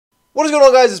What is going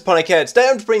on, guys? It's Panic here. Today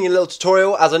I'm just bringing you a little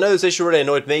tutorial, as I know this issue really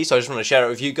annoyed me, so I just want to share it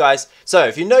with you guys. So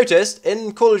if you noticed,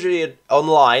 in Call of Duty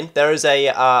Online, there is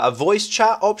a voice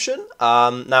chat option.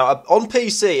 Now on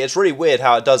PC, it's really weird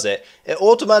how it does it. It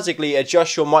automatically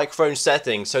adjusts your microphone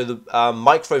settings, so the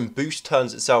microphone boost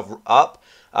turns itself up.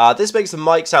 This makes the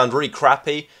mic sound really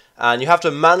crappy, and you have to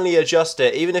manually adjust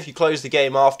it. Even if you close the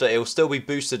game after, it will still be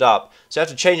boosted up, so you have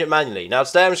to change it manually. Now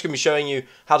today I'm just going to be showing you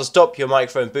how to stop your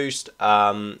microphone boost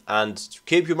and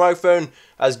keep your microphone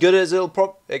as good as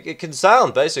it can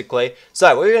sound, basically.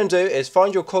 So what you're going to do is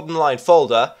find your COD Online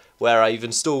folder where you've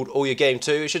installed all your game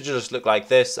to. It should just look like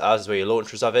this. This is where your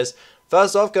launcher stuff is.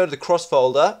 First off, go to the cross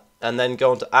folder and then go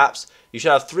onto apps. You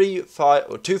should have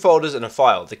two folders and a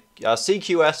file: the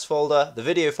CQS folder, the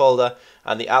video folder,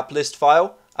 and the app list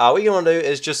file. What you want to do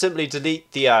is just simply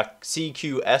delete the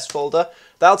CQS folder.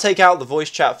 That'll take out the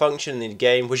voice chat function in the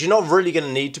game, which you're not really going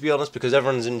to need, to be honest, because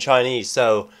everyone's in Chinese,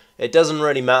 so it doesn't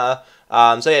really matter.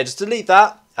 So yeah, just delete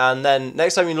that, and then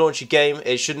next time you launch your game,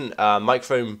 it shouldn't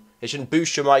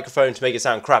boost your microphone to make it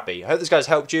sound crappy. I hope this guy's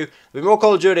helped you. There'll be more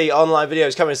Call of Duty Online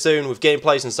videos coming soon with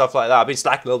gameplays and stuff like that. I've been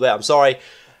slacking a little bit, I'm sorry.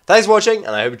 Thanks for watching,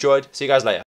 and I hope you enjoyed. See you guys later.